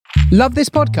Love this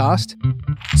podcast?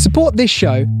 Support this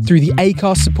show through the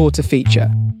Acast supporter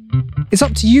feature. It's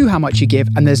up to you how much you give,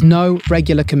 and there's no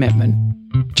regular commitment.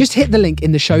 Just hit the link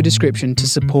in the show description to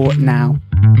support now.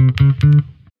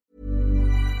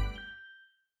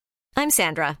 I'm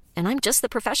Sandra, and I'm just the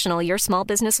professional your small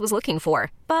business was looking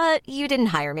for. But you didn't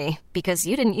hire me because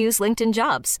you didn't use LinkedIn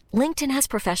Jobs. LinkedIn has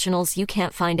professionals you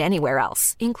can't find anywhere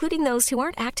else, including those who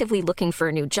aren't actively looking for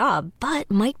a new job, but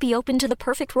might be open to the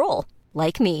perfect role,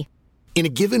 like me. In a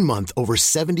given month, over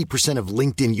 70% of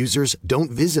LinkedIn users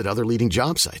don't visit other leading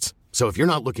job sites. So if you're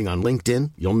not looking on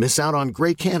LinkedIn, you'll miss out on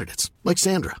great candidates like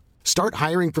Sandra. Start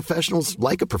hiring professionals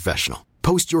like a professional.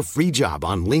 Post your free job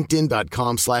on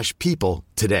linkedin.com/people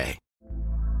today.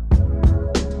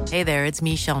 Hey there, it's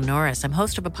Michelle Norris. I'm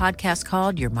host of a podcast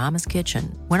called Your Mama's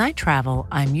Kitchen. When I travel,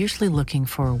 I'm usually looking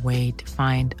for a way to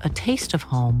find a taste of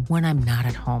home when I'm not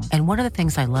at home. And one of the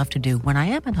things I love to do when I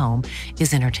am at home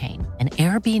is entertain. And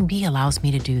Airbnb allows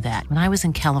me to do that. When I was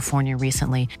in California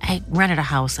recently, I rented a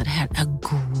house that had a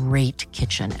great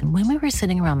kitchen. And when we were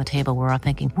sitting around the table, we were all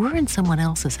thinking, we're in someone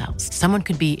else's house. Someone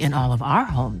could be in all of our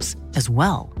homes as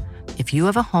well. If you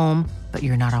have a home, but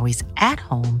you're not always at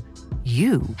home,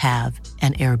 you have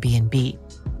an Airbnb.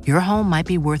 Your home might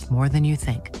be worth more than you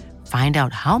think. Find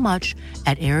out how much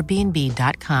at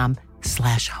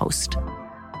airbnb.com/host.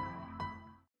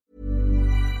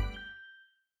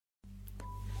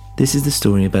 This is the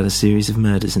story about a series of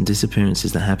murders and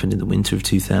disappearances that happened in the winter of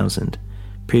 2000.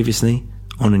 Previously,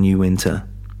 on A New Winter.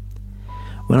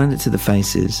 When I looked at the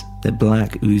faces, their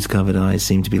black, ooze-covered eyes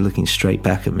seemed to be looking straight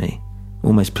back at me,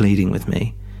 almost pleading with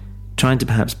me, trying to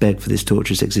perhaps beg for this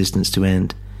torturous existence to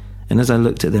end. And as I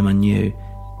looked at them, I knew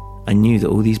that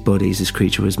all these bodies this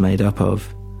creature was made up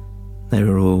of, they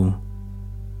were all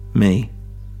me.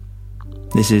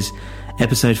 This is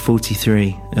episode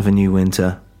 43 of A New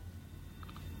Winter.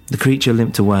 The creature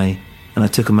limped away, and I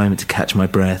took a moment to catch my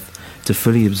breath, to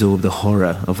fully absorb the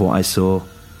horror of what I saw.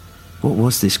 What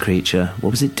was this creature? What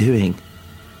was it doing?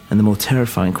 And the more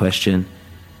terrifying question,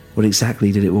 what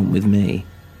exactly did it want with me?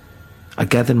 I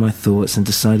gathered my thoughts and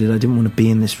decided I didn't want to be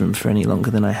in this room for any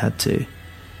longer than I had to.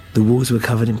 The walls were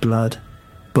covered in blood.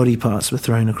 Body parts were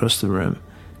thrown across the room.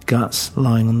 Guts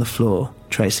lying on the floor,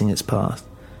 tracing its path.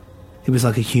 It was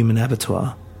like a human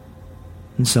abattoir.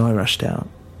 And so I rushed out.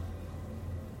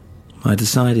 I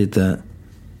decided that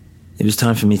it was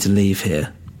time for me to leave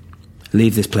here.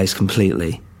 Leave this place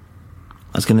completely.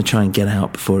 I was going to try and get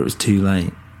out before it was too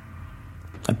late.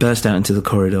 I burst out into the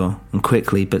corridor and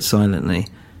quickly but silently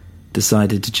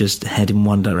decided to just head in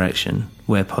one direction,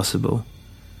 where possible.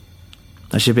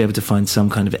 I should be able to find some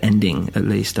kind of ending, at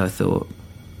least, I thought.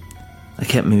 I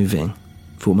kept moving,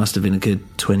 for what must have been a good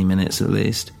 20 minutes at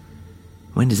least.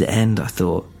 When does it end, I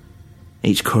thought?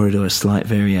 Each corridor a slight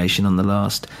variation on the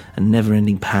last, a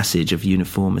never-ending passage of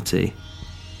uniformity.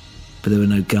 But there were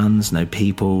no guns, no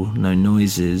people, no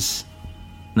noises,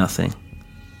 nothing.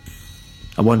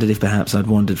 I wondered if perhaps I'd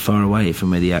wandered far away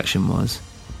from where the action was.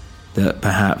 That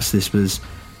perhaps this was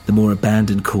the more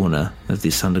abandoned corner of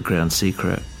this underground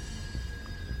secret.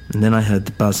 And then I heard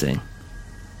the buzzing.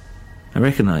 I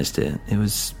recognised it. It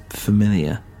was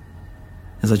familiar.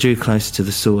 As I drew closer to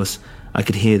the source, I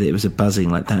could hear that it was a buzzing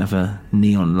like that of a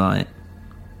neon light,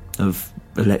 of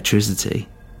electricity.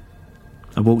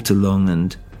 I walked along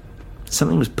and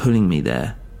something was pulling me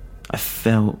there. I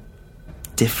felt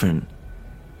different.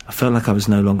 I felt like I was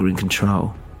no longer in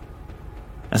control.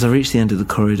 As I reached the end of the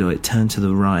corridor, it turned to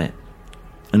the right.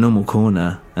 A normal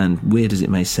corner, and weird as it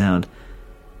may sound,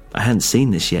 I hadn't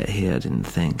seen this yet here, I didn't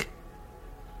think.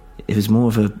 It was more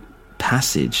of a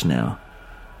passage now.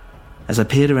 As I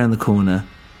peered around the corner,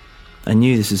 I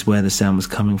knew this is where the sound was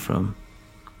coming from.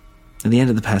 At the end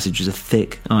of the passage was a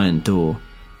thick iron door,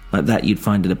 like that you'd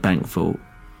find in a bank vault.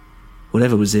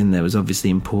 Whatever was in there was obviously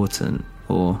important,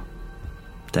 or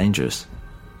dangerous.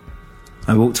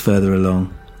 I walked further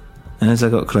along, and as I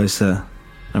got closer,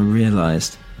 I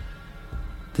realised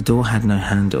the door had no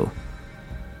handle.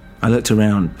 I looked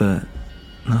around, but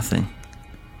nothing.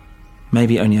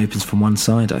 Maybe it only opens from one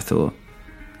side, I thought.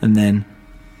 And then,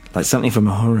 like something from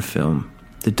a horror film,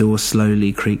 the door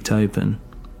slowly creaked open.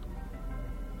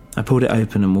 I pulled it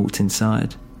open and walked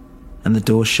inside, and the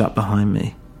door shut behind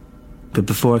me. But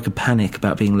before I could panic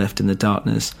about being left in the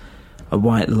darkness, a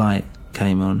white light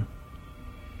came on.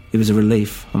 It was a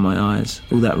relief on my eyes.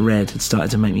 All that red had started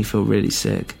to make me feel really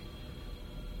sick.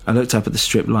 I looked up at the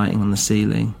strip lighting on the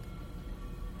ceiling,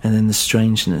 and then the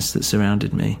strangeness that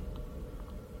surrounded me.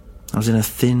 I was in a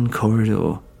thin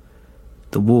corridor.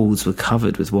 The walls were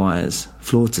covered with wires,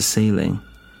 floor to ceiling.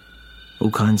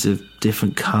 All kinds of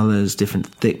different colours, different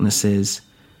thicknesses.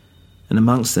 and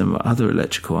amongst them were other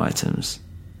electrical items.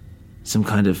 Some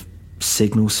kind of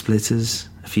signal splitters,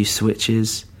 a few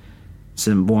switches,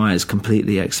 some wires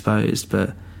completely exposed,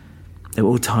 but they were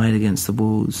all tied against the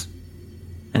walls.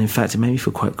 And in fact, it made me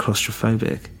feel quite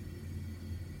claustrophobic.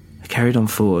 I carried on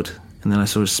forward, and then I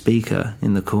saw a speaker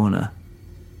in the corner.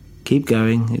 "Keep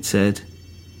going," it said.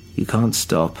 "You can't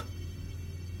stop."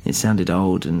 It sounded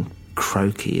old and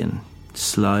croaky and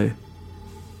slow.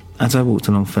 As I walked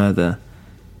along further,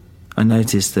 I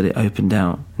noticed that it opened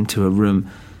out into a room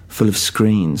full of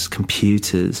screens,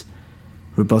 computers,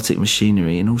 robotic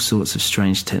machinery, and all sorts of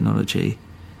strange technology.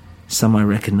 Some I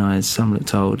recognised, some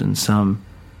looked old, and some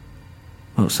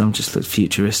just looked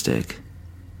futuristic.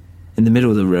 In the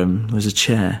middle of the room was a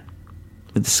chair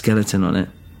with a skeleton on it,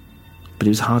 but it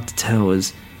was hard to tell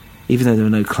as, even though there were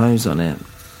no clothes on it,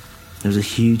 there was a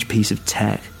huge piece of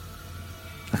tech,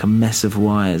 like a mess of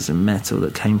wires and metal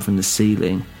that came from the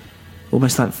ceiling,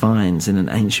 almost like vines in an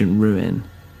ancient ruin.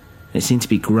 It seemed to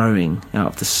be growing out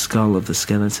of the skull of the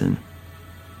skeleton.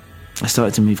 I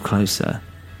started to move closer.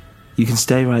 "You can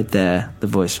stay right there," the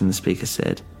voice from the speaker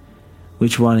said.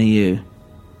 "Which one are you?"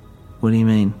 "What do you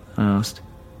mean?" I asked.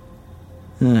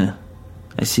 "I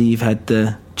see you've had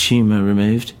the tumour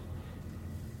removed."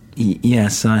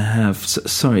 Yes, I have.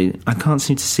 Sorry, I can't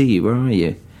seem to see you. Where are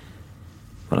you?"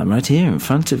 "Well, I'm right here in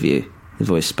front of you," the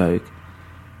voice spoke.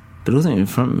 But all that in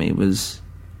front of me was...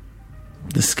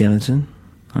 "The skeleton?"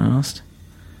 I asked.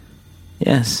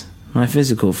 "Yes, my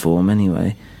physical form,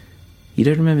 anyway. You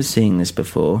don't remember seeing this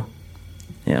before?"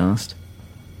 it asked.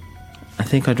 "I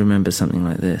think I'd remember something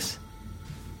like this."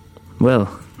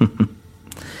 "Well,"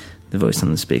 the voice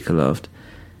on the speaker laughed,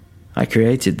 "I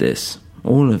created this,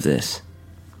 all of this,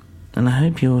 and I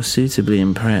hope you're suitably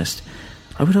impressed.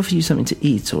 I would offer you something to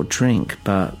eat or drink,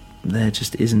 but there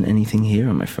just isn't anything here,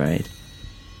 I'm afraid.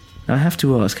 Now I have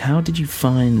to ask, how did you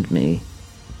find me?"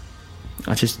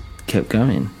 "I just kept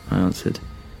going," I answered.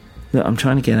 "Look, I'm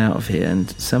trying to get out of here, and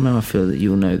somehow I feel that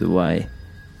you'll know the way."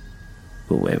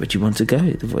 "Well, where would you want to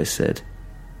go?" the voice said.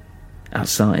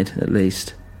 "Outside, at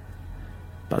least."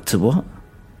 "But to what?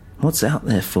 What's out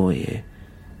there for you?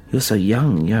 You're so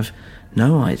young, you have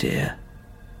no idea."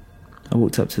 I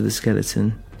walked up to the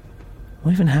skeleton.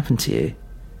 "What even happened to you?"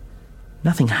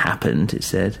 "Nothing happened," it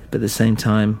said, but at the same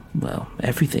time, well,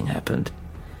 everything happened.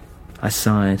 I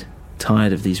sighed,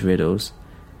 tired of these riddles.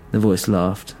 The voice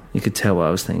laughed. You could tell what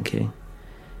I was thinking.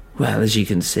 "Well, as you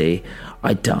can see,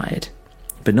 I died,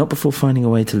 but not before finding a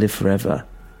way to live forever.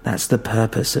 That's the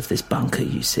purpose of this bunker,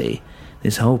 you see,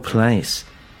 this whole place.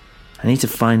 I need to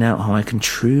find out how I can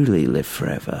truly live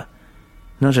forever.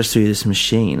 Not just through this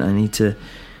machine. I need to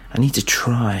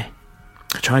try.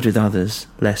 I tried with others,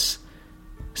 less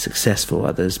successful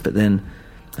others, but then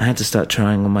I had to start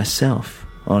trying on myself,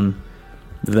 on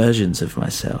versions of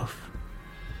myself."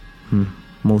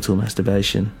 Mortal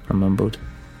masturbation," I mumbled.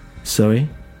 "Sorry?"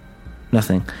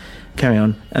 "Nothing. Carry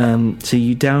on. So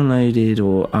you downloaded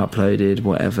or uploaded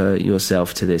whatever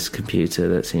yourself to this computer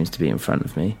that seems to be in front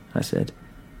of me," I said.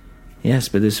 "Yes,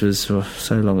 but this was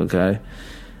so long ago.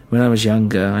 When I was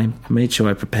younger, I made sure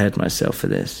I prepared myself for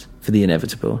this, for the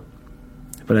inevitable.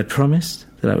 But I promised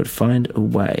that I would find a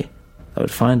way. I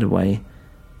would find a way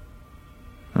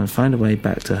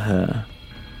back to her."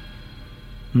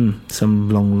 Some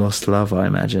long-lost love, I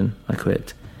imagine," I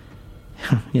quipped.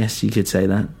 "Yes, you could say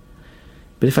that.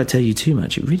 But if I tell you too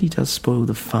much, it really does spoil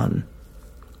the fun.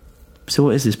 So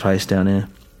what is this place down here?"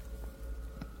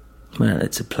 "Well,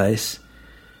 it's a place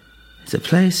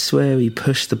where we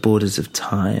push the borders of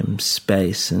time,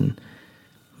 space, and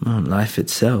life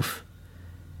itself.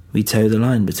 We toe the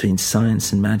line between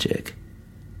science and magic."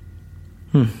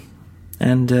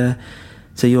 And,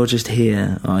 so you're just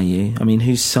here, are you? I mean,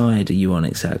 whose side are you on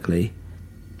exactly?"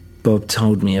 "Bob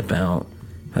told me about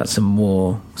some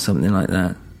war, something like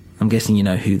that. I'm guessing you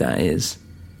know who that is."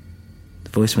 The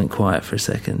voice went quiet for a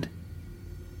second.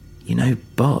 "You know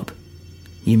Bob?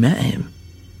 You met him?"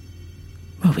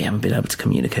 "Well, we haven't been able to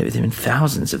communicate with him in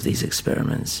thousands of these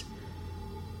experiments.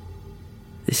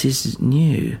 This is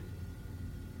new."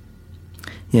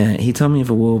 "Yeah, he told me of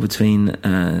a war between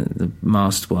the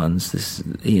masked ones, this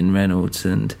Ian Reynolds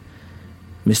and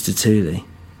Mr. Tooley,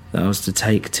 that I was to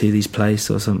take Tooley's place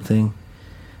or something.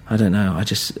 I don't know, I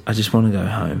just want to go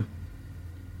home."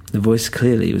 The voice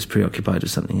clearly was preoccupied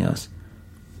with something else.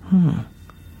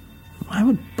 Why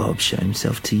would Bob show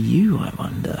himself to you, I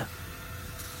wonder?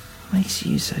 What makes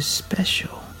you so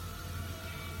special?"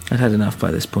 I'd had enough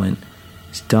by this point.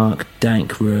 This dark,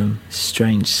 dank room, this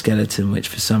strange skeleton which,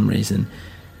 for some reason,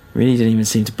 really didn't even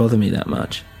seem to bother me that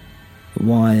much. The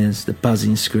wires, the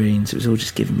buzzing screens, it was all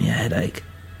just giving me a headache.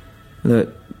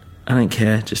 "Look, I don't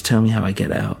care, just tell me how I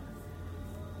get out.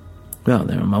 Well,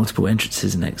 there are multiple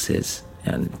entrances and exits,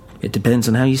 and it depends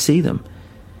on how you see them.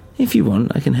 If you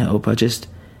want, I can help. I just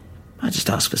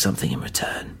ask for something in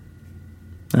return.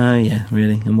 Oh, yeah,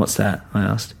 really? And what's that? I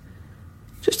asked.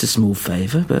 Just a small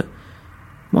favour, but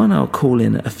one I'll call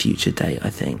in at a future date, I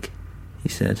think, he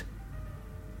said.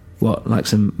 What, like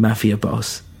some mafia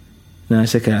boss? No,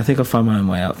 it's okay, I think I'll find my own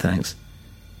way out, thanks.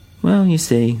 Well, you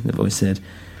see, the voice said,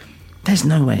 there's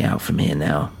no way out from here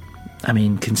now. I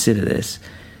mean, consider this.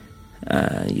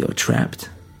 You're trapped.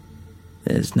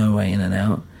 There's no way in and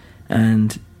out.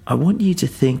 And I want you to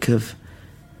think of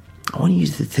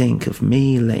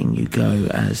me letting you go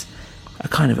as a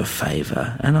kind of a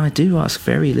favour, and I do ask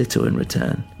very little in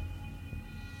return.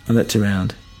 I looked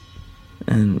around,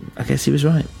 and I guess he was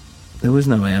right. There was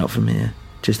no way out from here,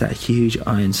 just that huge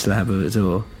iron slab of a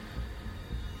door.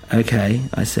 Okay,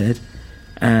 I said,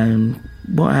 and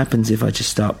what happens if I just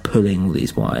start pulling all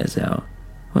these wires out?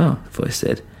 Well, the voice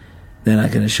said, then I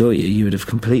can assure you would have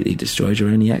completely destroyed your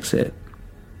only exit.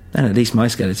 And at least my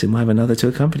skeleton will have another to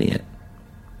accompany it.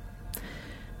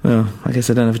 Well, I guess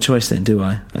I don't have a choice then, do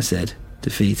I? I said,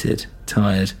 defeated,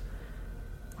 tired.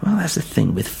 Well, that's the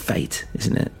thing with fate,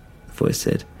 isn't it? The voice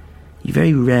said. You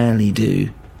very rarely do.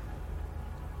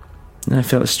 And I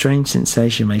felt a strange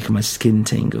sensation making my skin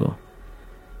tingle.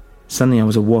 Suddenly I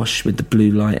was awash with the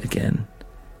blue light again.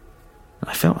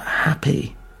 I felt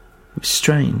happy. It was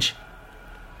strange.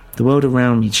 The world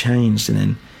around me changed, and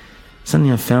then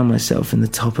suddenly I found myself in the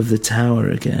top of the tower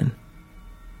again.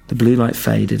 The blue light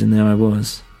faded, and there I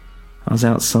was. I was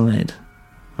outside.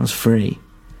 I was free.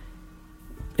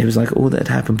 It was like all that had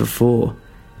happened before,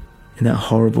 in that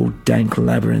horrible, dank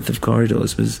labyrinth of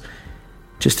corridors, was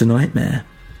just a nightmare.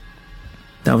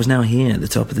 I was now here at the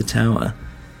top of the tower,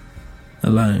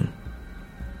 alone.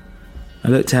 I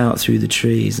looked out through the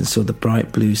trees and saw the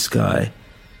bright blue sky,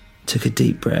 took a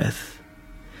deep breath.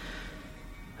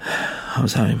 I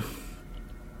was home.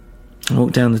 I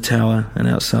walked down the tower and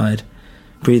outside,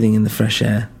 breathing in the fresh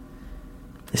air.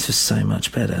 This was so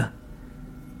much better.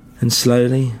 And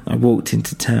slowly, I walked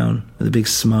into town with a big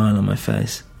smile on my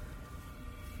face.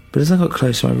 But as I got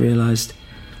closer, I realised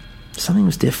something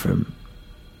was different.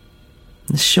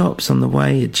 The shops on the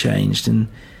way had changed, and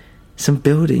some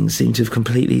buildings seemed to have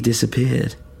completely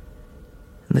disappeared.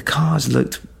 And the cars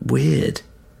looked weird.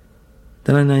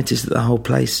 Then I noticed that the whole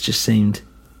place just seemed,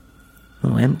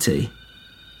 empty.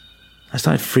 I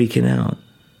started freaking out.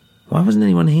 Why wasn't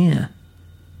anyone here?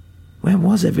 Where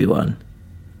was everyone?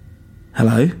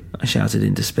 Hello? I shouted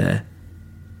in despair.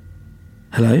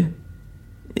 Hello?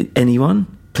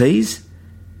 Anyone? Please?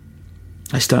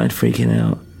 I started freaking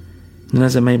out. And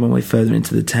as I made my way further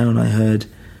into the town, I heard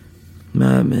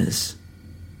murmurs.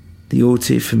 The all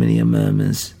too familiar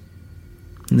murmurs.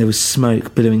 And there was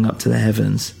smoke billowing up to the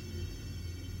heavens.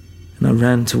 And I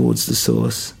ran towards the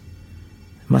source.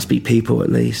 There must be people, at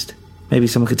least. Maybe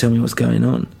someone could tell me what's going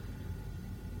on.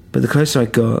 But the closer I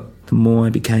got, the more I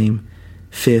became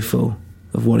fearful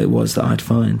of what it was that I'd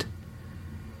find.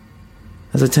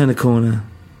 As I turned a corner,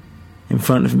 in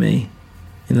front of me,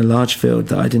 in a large field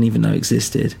that I didn't even know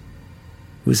existed,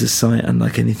 was a sight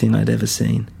unlike anything I'd ever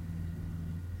seen.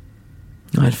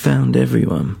 I'd found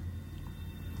everyone,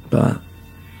 but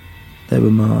they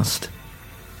were masked,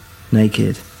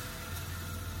 naked,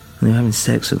 and they were having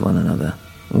sex with one another,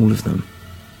 all of them.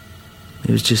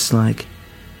 It was just like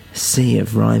a sea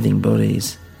of writhing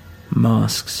bodies,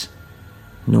 masks,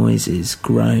 noises,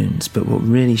 groans, but what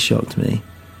really shocked me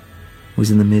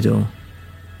was in the middle,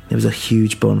 there was a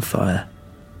huge bonfire,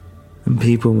 and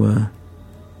people were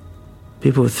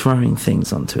throwing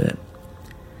things onto it.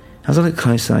 As I looked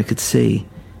closer, I could see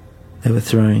they were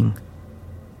throwing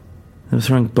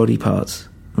body parts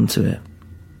onto it.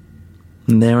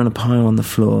 And there on a pile on the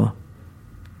floor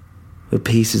were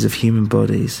pieces of human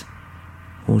bodies,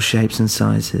 all shapes and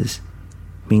sizes,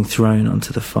 being thrown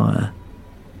onto the fire.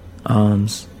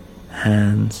 Arms,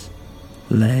 hands,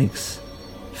 legs,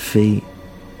 feet,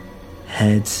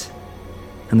 heads.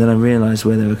 And then I realised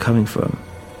where they were coming from.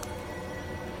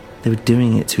 They were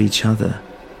doing it to each other.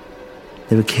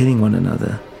 They were killing one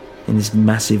another in this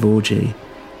massive orgy,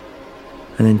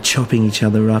 and then chopping each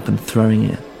other up and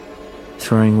throwing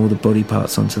all the body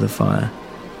parts onto the fire.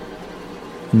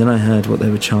 And then I heard what they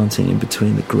were chanting in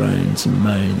between the groans and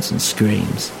moans and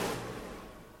screams.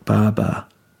 Baba,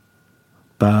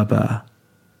 Baba,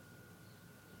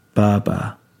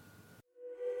 Baba.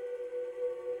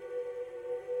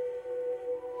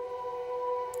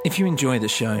 If you enjoy the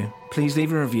show, please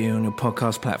leave a review on your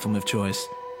podcast platform of choice.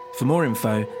 For more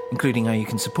info, including how you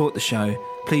can support the show,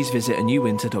 please visit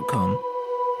anewwinter.com.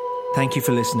 Thank you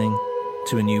for listening,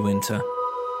 to a new winter.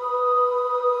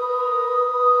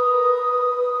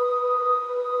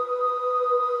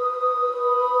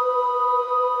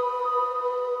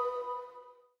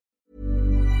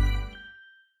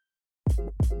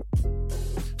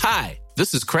 Hi,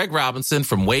 this is Craig Robinson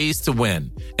from Ways to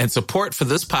Win, and support for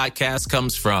this podcast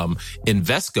comes from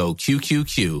Invesco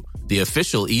QQQ, the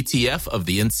official ETF of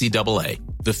the NCAA.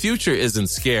 The future isn't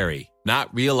scary.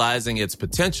 Not realizing its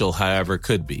potential, however,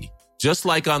 could be. Just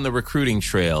like on the recruiting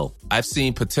trail, I've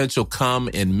seen potential come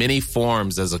in many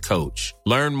forms as a coach.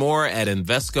 Learn more at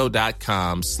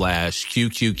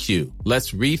Invesco.com/QQQ.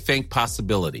 Let's rethink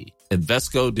possibility.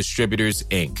 Invesco Distributors,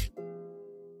 Inc.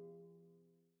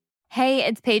 Hey,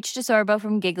 it's Paige DeSorbo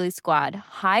from Giggly Squad.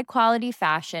 High quality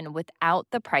fashion without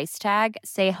the price tag.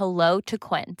 Say hello to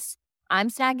Quince. I'm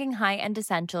snagging high-end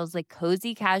essentials like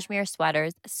cozy cashmere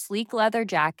sweaters, sleek leather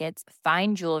jackets,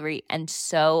 fine jewelry, and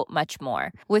so much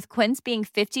more. With Quince being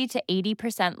 50 to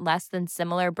 80% less than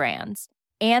similar brands.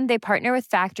 And they partner with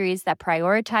factories that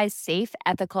prioritize safe,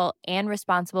 ethical, and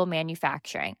responsible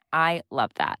manufacturing. I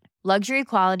love that. Luxury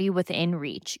quality within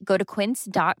reach. Go to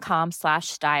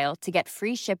quince.com/style to get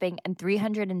free shipping and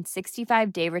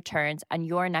 365-day returns on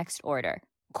your next order.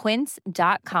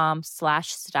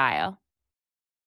 Quince.com/style.